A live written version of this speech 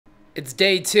It's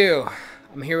day 2.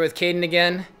 I'm here with Caden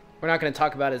again. We're not going to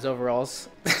talk about his overalls.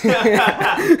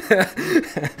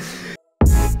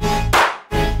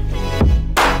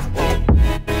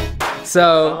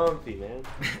 So, comfy, man.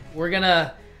 We're going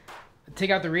to take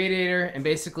out the radiator and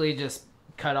basically just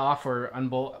cut off or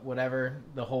unbolt whatever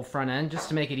the whole front end just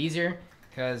to make it easier,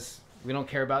 because we don't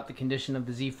care about the condition of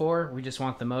the Z4. We just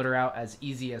want the motor out as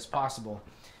easy as possible.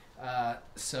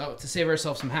 So to save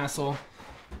ourselves some hassle,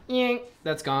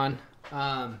 that's gone.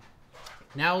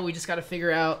 Now we just got to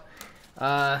figure out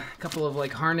a couple of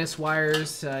like harness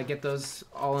wires, get those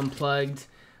all unplugged,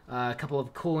 a couple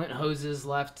of coolant hoses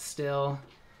left still.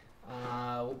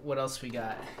 What else we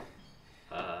got?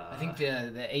 I think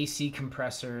the AC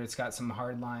compressor, it's got some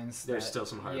hard lines. There's still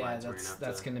some hard lines. Yeah,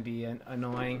 that's going to be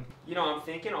annoying. You know, I'm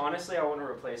thinking, honestly, I want to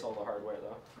replace all the hardware,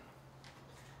 though.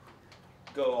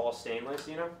 Go all stainless,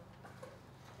 you know?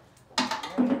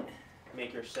 Alright.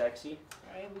 Make her sexy.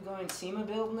 Alright, we're going SEMA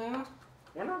build now?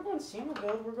 We're not going SEMA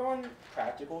build, we're going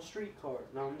practical street car.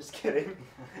 No, I'm just kidding.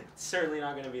 It's certainly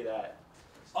not going to be that.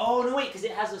 Oh, no, wait, because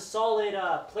it has a solid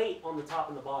plate on the top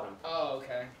and the bottom. Oh,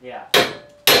 okay. Yeah.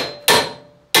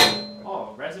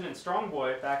 Oh, resident strong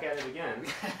boy back at it again.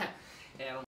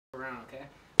 Yeah, don't around, okay?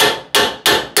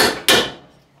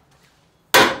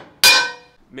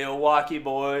 Milwaukee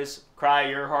boys, cry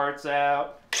your hearts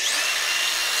out.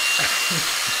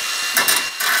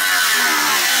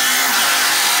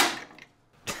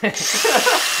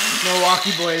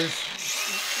 Milwaukee boys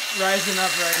rising up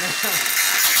right now.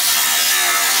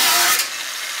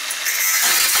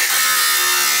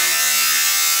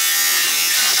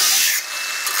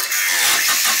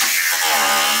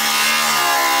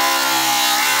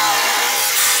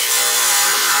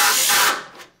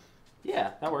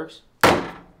 Yeah, that works.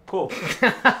 Cool.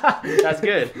 That's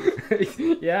good.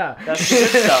 Yeah. That's the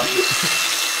good stuff.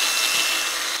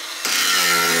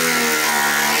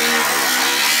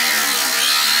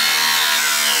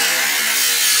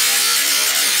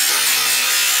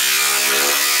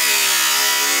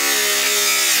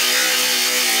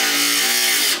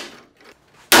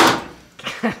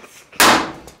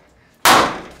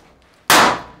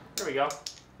 There we go.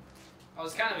 I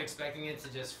was kind of expecting it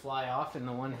to just fly off in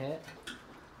the one hit.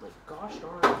 Like, gosh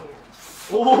darn it.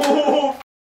 Oh!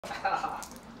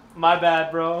 My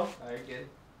bad, bro. Alright, good.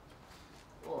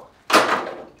 Oh. A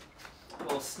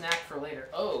little snack for later.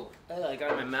 Oh, I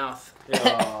got it in my mouth.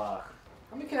 How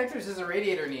many connectors does a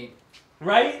radiator need?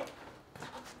 Right?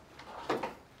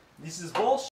 This is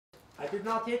bullshit. I did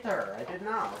not hit her. I did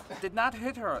not. I did not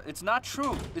hit her. It's not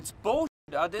true. It's bullshit.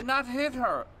 I did not hit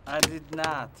her. I did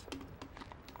not.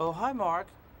 Oh, hi, Mark.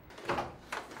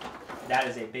 That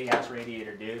is a big ass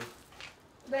radiator, dude.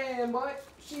 Man, boy,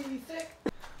 she thick.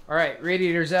 Alright,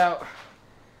 radiator's out.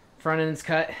 Front end's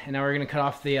cut, and now we're going to cut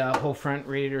off the whole front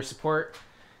radiator support.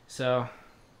 So,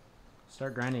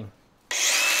 start grinding.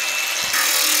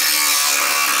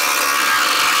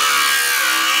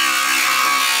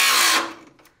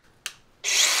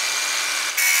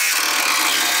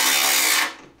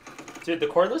 Dude, the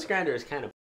cordless grinder is kind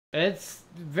of... It's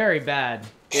very bad.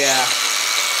 Yeah.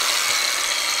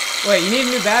 Wait, you need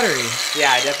a new battery.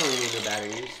 Yeah, I definitely need a new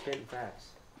battery. You're spitting facts.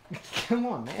 Come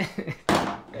on, man.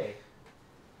 Hey.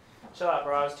 Chill out,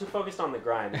 bro. I was too focused on the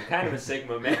grind. I'm kind of a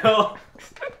Sigma male.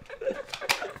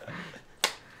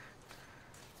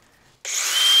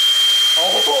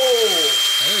 Oh!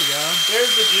 There we go.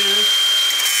 There's the juice.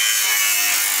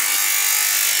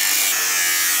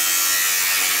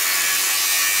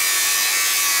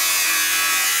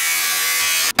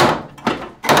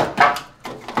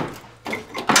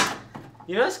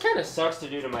 You know, this kind of sucks to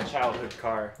do to my childhood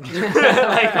car.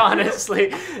 Like,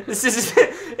 honestly,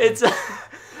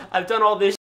 I've done all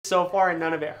this so far and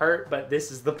none of it hurt, but this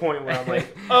is the point where I'm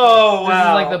like, oh, wow. This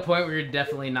is like the point where you're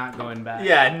definitely not going back.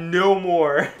 Yeah, no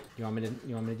more. You want me to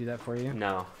do that for you?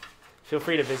 No. Feel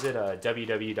free to visit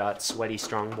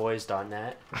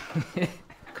www.sweatystrongboys.net.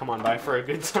 Come on by for a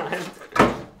good time.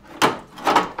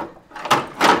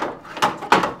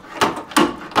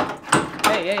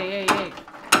 Hey.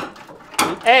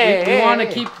 Hey, you want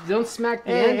to keep... Don't smack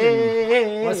the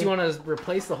engine. Unless you want to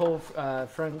replace the whole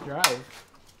front drive.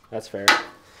 That's fair.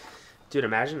 Dude,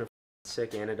 imagine a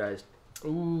sick anodized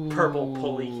purple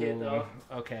pulley kit, though.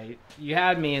 Okay. You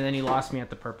had me, and then you lost me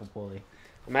at the purple pulley.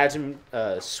 Imagine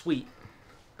sweet...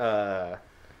 Red.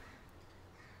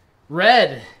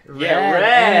 Yeah,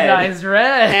 red. Anodized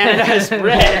red. Anodized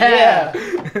red, yeah.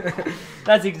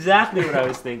 That's exactly what I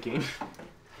was thinking.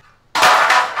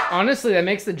 Honestly, that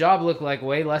makes the job look like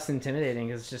way less intimidating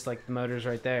because it's just like the motor's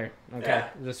right there. Okay, yeah.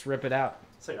 Just rip it out.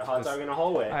 It's like a hot dog in a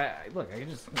hallway. Look, I can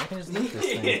just lift this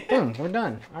thing. Boom, we're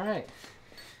done. All right.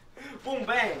 Boom,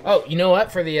 bang. Oh, you know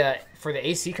what? For the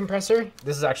AC compressor,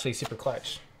 this is actually super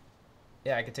clutch.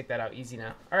 Yeah, I can take that out easy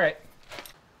now. All right.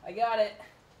 I got it.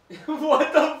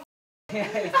 What the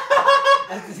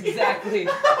That's exactly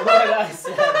what I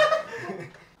said.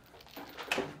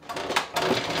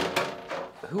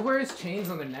 Who wears chains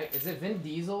on their neck? Is it Vin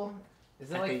Diesel?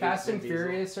 Is it like Fast and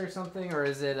Furious or something? Or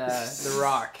is it The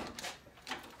Rock?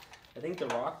 I think The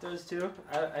Rock does too.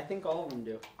 I think all of them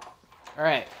do. All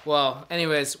right. Well,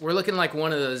 anyways, we're looking like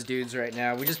one of those dudes right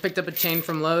now. We just picked up a chain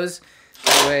from Lowe's.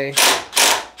 That way...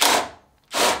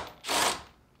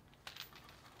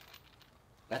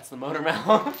 That's the motor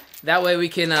mount. That way we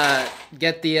can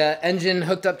get the engine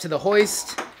hooked up to the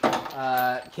hoist.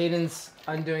 Caden's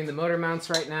undoing the motor mounts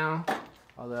right now.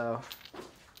 Although...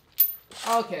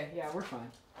 Oh, okay, yeah, we're fine.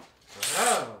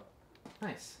 Oh.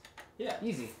 Nice. Yeah.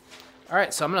 Easy. All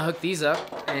right, so I'm gonna hook these up,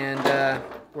 and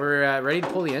we're ready to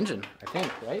pull the engine, I think,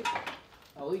 right?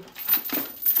 Oh,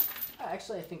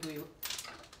 actually, I think we...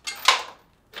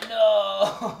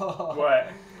 No!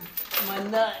 What? My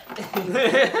nut.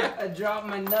 I dropped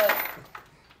my nut.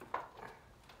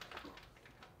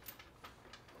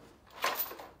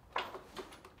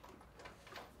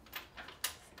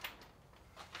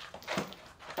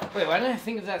 Wait, why didn't I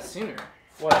think of that sooner?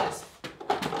 What? I just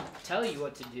tell you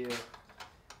what to do,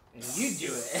 and you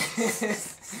do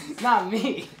it. Not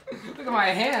me. Look at my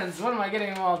hands. What am I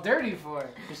getting them all dirty for?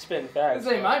 You spin fast.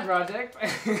 This ain't my project.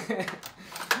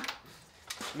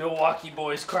 Milwaukee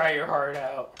boys, cry your heart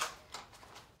out.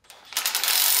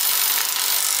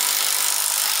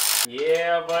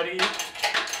 Yeah, buddy.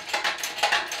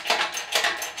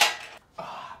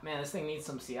 Oh, man, this thing needs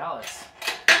some Cialis.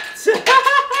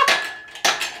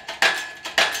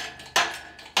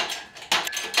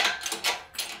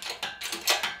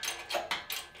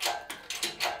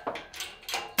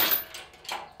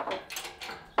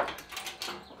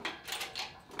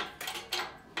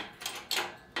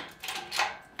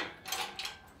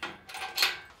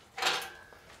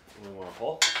 We want to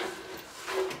pull?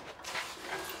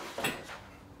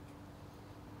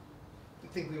 I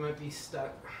think we might be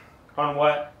stuck. On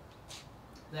what?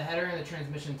 The header and the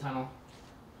transmission tunnel.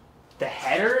 The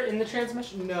header in the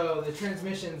transmission? No, the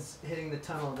transmission's hitting the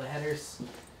tunnel. The header's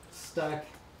stuck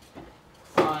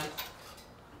on...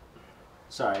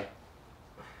 Sorry.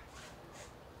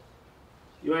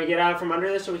 You want to get out from under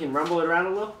this so we can rumble it around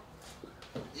a little?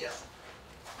 Yeah.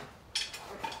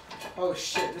 Oh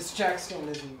shit, this jack stand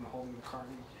isn't even holding the car.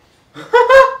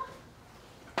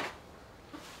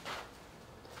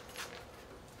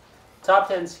 Top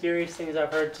 10 scariest things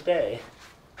I've heard today.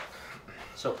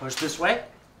 So push this way.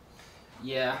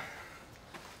 Yeah.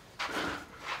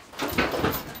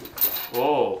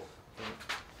 Whoa.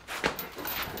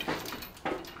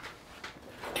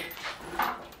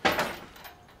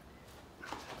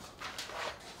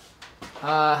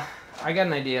 I got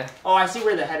an idea. Oh, I see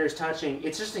where the header's touching.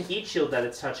 It's just a heat shield that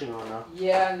it's touching on, though.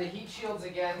 Yeah, and the heat shield's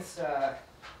against,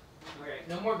 Alright,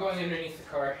 no more going underneath the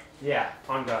car. Yeah,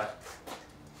 on God.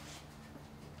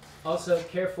 Also,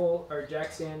 careful, our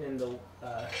jack stand and the,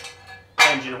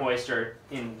 Engine hoist are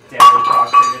in deadly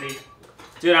proximity.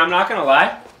 Dude, I'm not gonna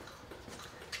lie.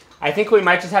 I think we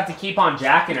might just have to keep on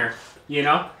jacking her, you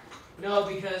know? No,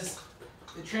 because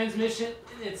the transmission,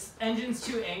 its engine's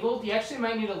too angled. You actually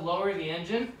might need to lower the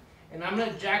engine, and I'm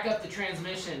gonna jack up the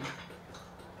transmission.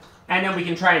 And then we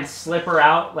can try and slip her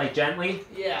out, like, gently.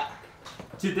 Yeah.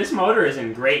 Dude, this motor is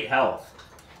in great health.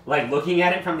 Like, looking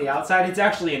at it from the outside, it's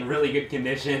actually in really good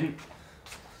condition.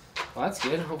 Well, that's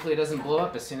good. Hopefully it doesn't blow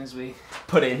up as soon as we...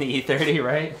 Put it in the E30,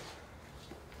 right?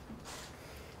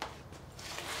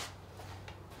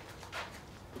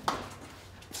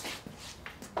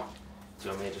 Do you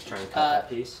want me to just try and cut that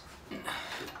piece?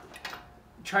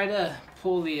 Try to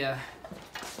pull the, I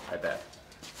bet.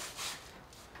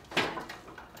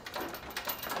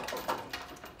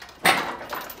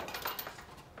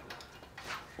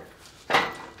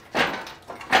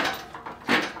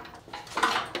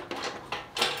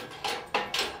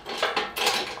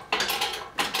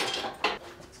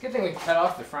 Good thing we cut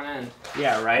off the front end.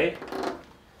 Yeah, right?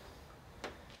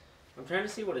 I'm trying to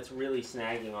see what it's really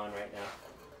snagging on right now.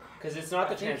 Because it's not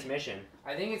the transmission.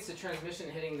 I think it's the transmission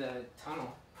hitting the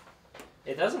tunnel.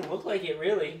 It doesn't look like it,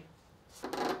 really.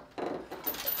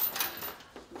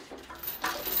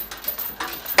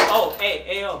 Oh,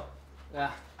 hey, oh. Yeah.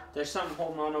 There's something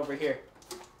holding on over here.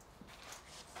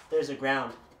 There's a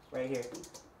ground right here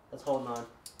that's holding on.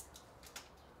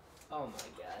 Oh my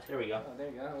god. There we go. Oh, there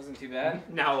you go. That wasn't too bad.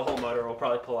 Now the whole motor will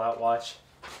probably pull out, watch.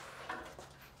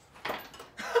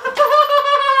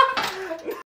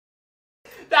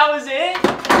 That was it?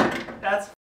 That's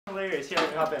hilarious. Here,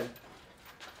 hop in.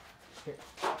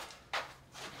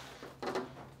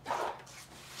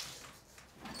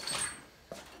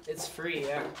 free,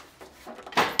 yeah.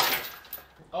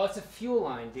 Oh, it's a fuel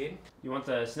line, dude. You want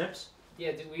the snips?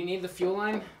 Yeah, do we need the fuel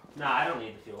line? Nah, I don't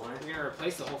need the fuel line. We're gonna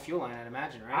replace the whole fuel line, I'd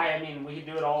imagine, right? I mean, we could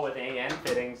do it all with AN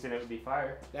fittings and it would be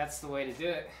fire. That's the way to do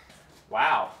it.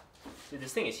 Wow. Dude,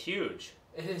 this thing is huge.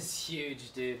 It is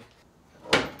huge, dude.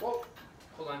 Whoa.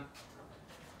 Hold on.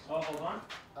 Oh, hold on.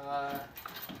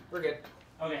 We're good.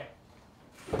 Okay.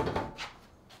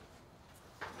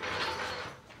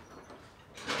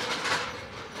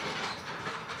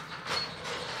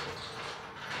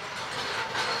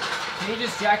 Can you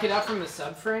just jack it up from the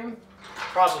subframe?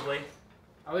 Probably.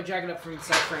 I would jack it up from the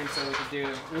subframe so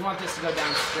we want this to go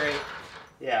down straight.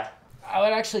 Yeah. I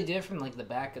would actually do it from like the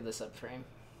back of the subframe.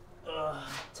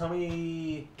 Tell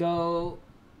me...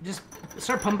 Just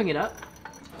start pumping it up.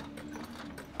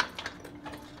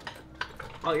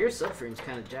 Oh, your subframe's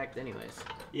kind of jacked anyways.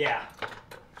 Yeah.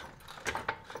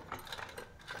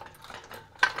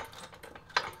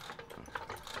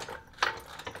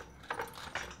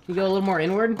 Can you go a little more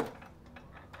inward?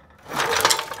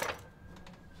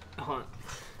 Hold on.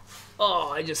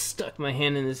 Oh, I just stuck my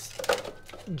hand in this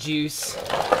juice.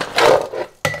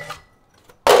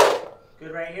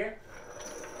 Good right here?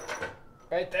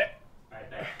 Right there. Right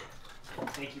there.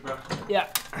 Thank you, bro. Yeah.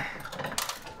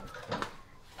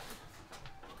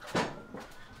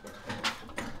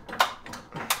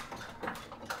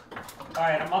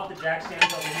 Alright, I'm off the jack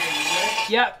stands over here. You good?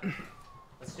 Yep.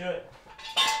 Let's do it.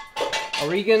 Are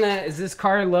we gonna, is this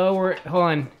car low or, hold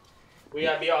on. We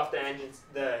gotta be off the engines.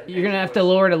 You're gonna have to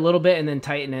lower it a little bit and then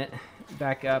tighten it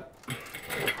back up.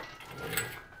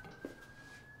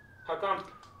 How come?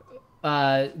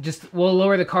 We'll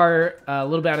lower the car a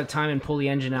little bit at a time and pull the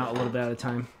engine out a little bit at a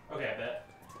time. Okay, I bet.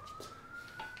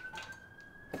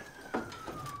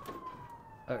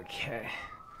 Okay.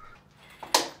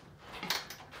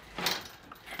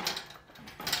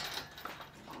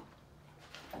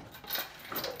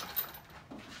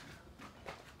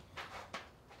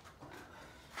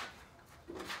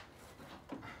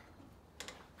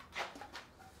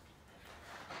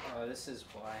 Oh, this is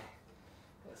why.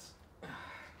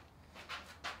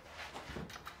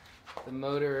 The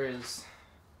motor is...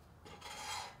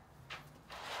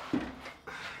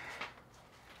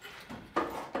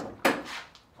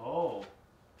 Oh.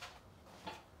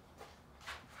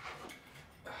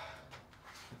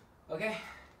 Okay.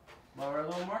 Lower a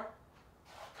little more?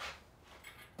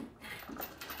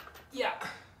 Yeah.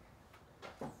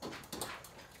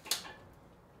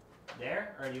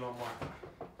 There? Or do you want more?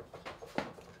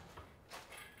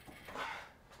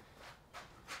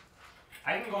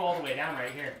 I can go all the way down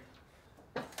right here.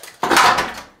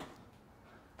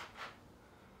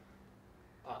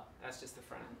 Oh, that's just the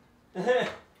front end.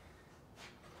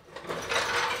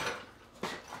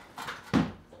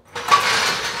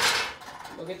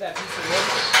 We'll get that piece of wood.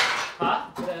 Huh?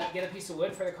 Get a piece of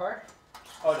wood for the car?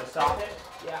 Oh, to stop it?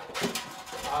 Yeah.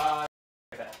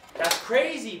 That's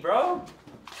crazy, bro.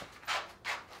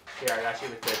 Here, I got you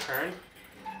with the turn.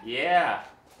 Yeah.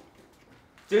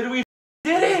 Dude, we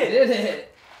did it! Did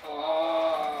it!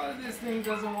 Oh, this thing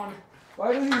doesn't want to...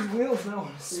 Why do these wheels not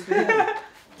want to spin?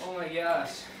 Oh my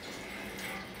gosh.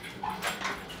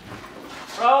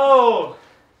 Bro!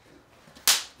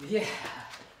 Yeah.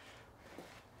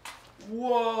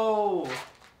 Whoa!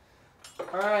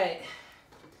 Alright.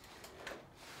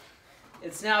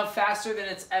 It's now faster than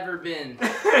it's ever been.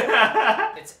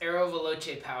 It's Aero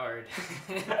Veloce powered.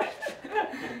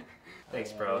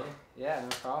 Thanks, bro. Yeah, no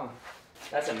problem.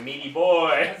 That's a meaty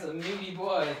boy. That's a meaty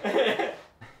boy.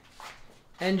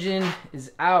 Engine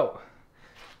is out.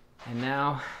 And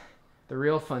now the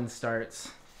real fun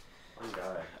starts. Oh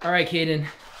God. All right, Caden.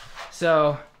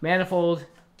 So manifold,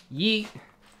 yeet.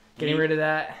 Getting rid of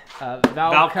that.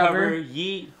 Valve cover.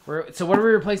 yeet. So what are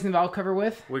we replacing the valve cover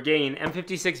with? We're getting an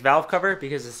M56 valve cover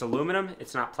because it's aluminum.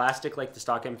 It's not plastic like the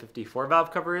stock M54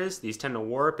 valve cover is. These tend to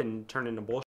warp and turn into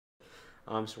bullshit.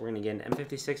 So we're going to get an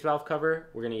M56 valve cover.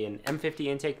 We're going to get an M50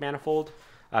 intake manifold.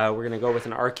 We're going to go with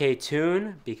an RK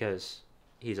tune because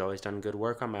he's always done good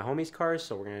work on my homie's cars.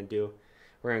 So we're going to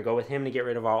go with him to get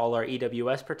rid of all our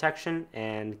EWS protection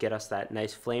and get us that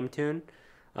nice flame tune.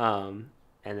 And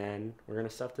then we're going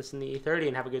to stuff this in the E30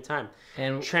 and have a good time.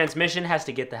 And transmission has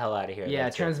to get the hell out of here. Yeah,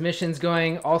 transmission's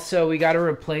going. Also, we got to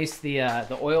replace the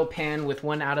oil pan with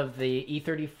one out of the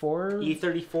E34.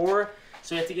 E34.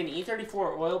 So you have to get an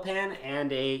E34 oil pan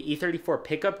and a E34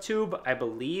 pickup tube, I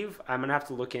believe. I'm going to have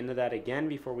to look into that again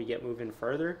before we get moving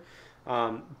further.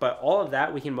 But all of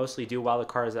that we can mostly do while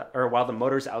the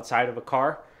motor's outside of a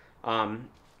car.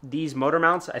 These motor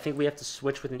mounts, I think we have to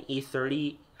switch with an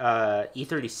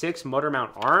E36 motor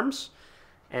mount arms,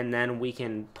 and then we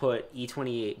can put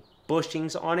E28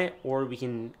 bushings on it, or we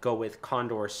can go with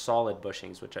Condor solid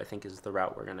bushings, which I think is the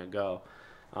route we're going to go.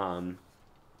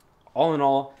 All in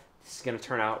all, this is going to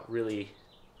turn out really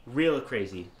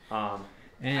crazy. I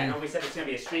know we said it's going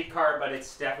to be a street car, but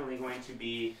it's definitely going to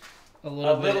be a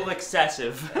little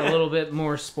excessive. A little bit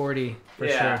more sporty, for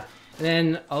sure. And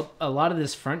then a lot of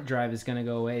this front drive is going to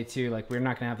go away, too. Like, we're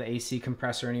not going to have the AC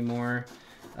compressor anymore.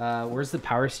 Where's the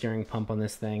power steering pump on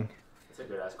this thing? That's a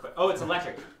good ass question. Oh, it's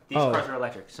electric. These cars are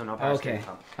electric, so no power steering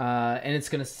pump. And it's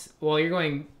going to... Well, you're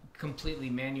going completely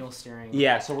manual steering.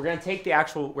 Yeah, so we're going to take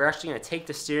we're actually going to take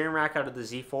the steering rack out of the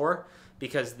Z4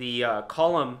 because the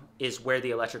column is where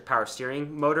the electric power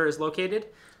steering motor is located.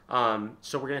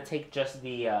 So we're going to take just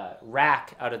the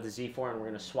rack out of the Z4 and we're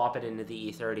going to swap it into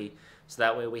the E30. So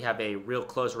that way we have a real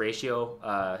close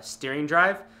ratio steering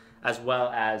drive as well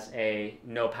as a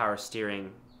no power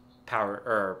steering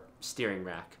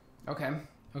rack. Okay.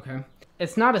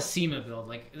 It's not a SEMA build.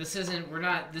 Like, this isn't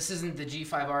the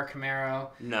G5R Camaro.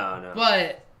 No.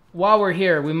 But while we're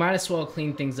here, we might as well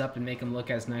clean things up and make them look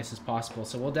as nice as possible.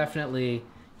 So we'll definitely,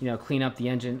 clean up the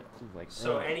engine.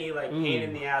 Any pain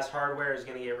in the ass hardware is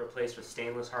going to get replaced with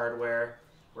stainless hardware.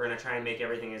 We're going to try and make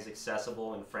everything as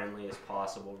accessible and friendly as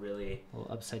possible, really. A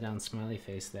little upside down smiley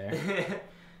face there.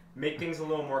 Make things a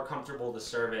little more comfortable to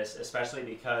service, especially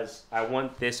because I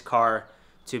want this car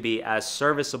to be as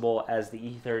serviceable as the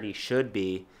E30 should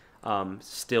be,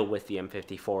 still with the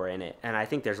M54 in it. And I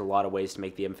think there's a lot of ways to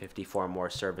make the M54 more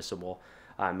serviceable,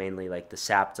 mainly like the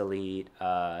sap delete,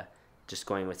 just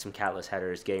going with some catless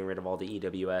headers, getting rid of all the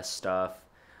EWS stuff,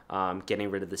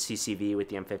 getting rid of the CCV with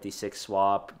the M56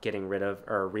 swap, getting rid of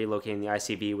or relocating the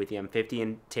ICV with the M50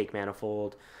 intake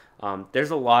manifold. There's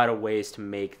a lot of ways to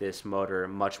make this motor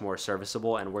much more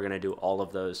serviceable, and we're going to do all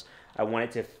of those. I want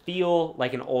it to feel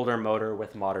like an older motor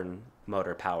with modern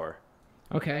motor power.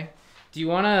 Okay. Do you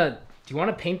want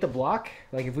to paint the block?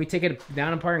 Like, if we take it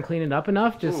down apart and clean it up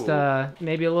enough, just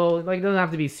maybe a little, like, it doesn't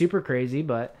have to be super crazy,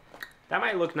 but that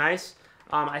might look nice.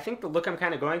 I think the look I'm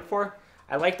kind of going for,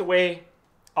 I like the way,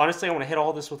 honestly, I want to hit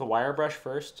all this with a wire brush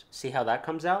first, see how that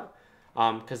comes out.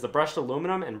 Because the brushed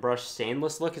aluminum and brushed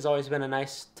stainless look has always been a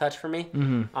nice touch for me.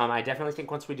 I definitely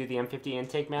think once we do the M50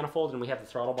 intake manifold and we have the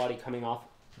throttle body coming off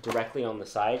directly on the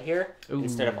side here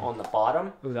instead of on the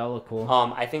bottom. Ooh, that'll look cool.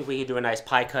 I think we could do a nice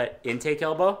pie cut intake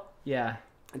elbow. Yeah.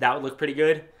 That would look pretty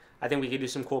good. I think we could do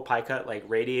some cool pie cut like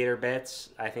radiator bits.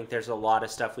 I think there's a lot of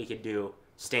stuff we could do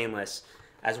stainless,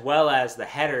 as well as the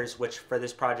headers, which for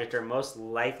this project are most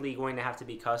likely going to have to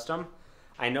be custom.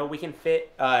 I know we can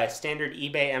fit standard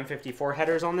eBay M54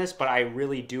 headers on this, but I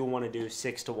really do want to do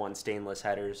 6-to-1 stainless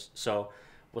headers. So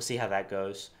we'll see how that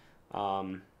goes.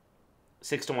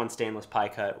 6-to-1 stainless pie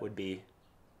cut would be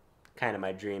kind of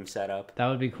my dream setup. That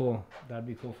would be cool. That would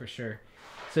be cool for sure.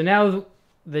 So now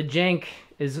the jank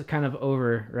is kind of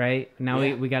over, right? Now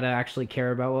we got to actually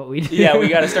care about what we do. Yeah, we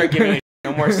got to start giving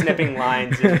no more snipping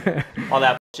lines and all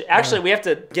that. Actually, we have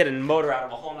to get a motor out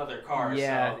of a whole nother car.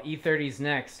 Yeah, so. E30's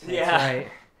next. Yeah. That's right.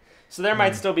 So there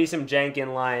might still be some jank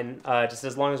in line. Just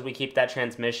as long as we keep that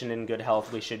transmission in good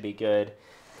health, we should be good.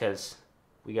 Because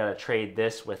we got to trade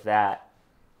this with that.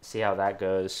 See how that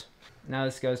goes. Now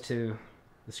this goes to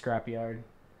the scrapyard.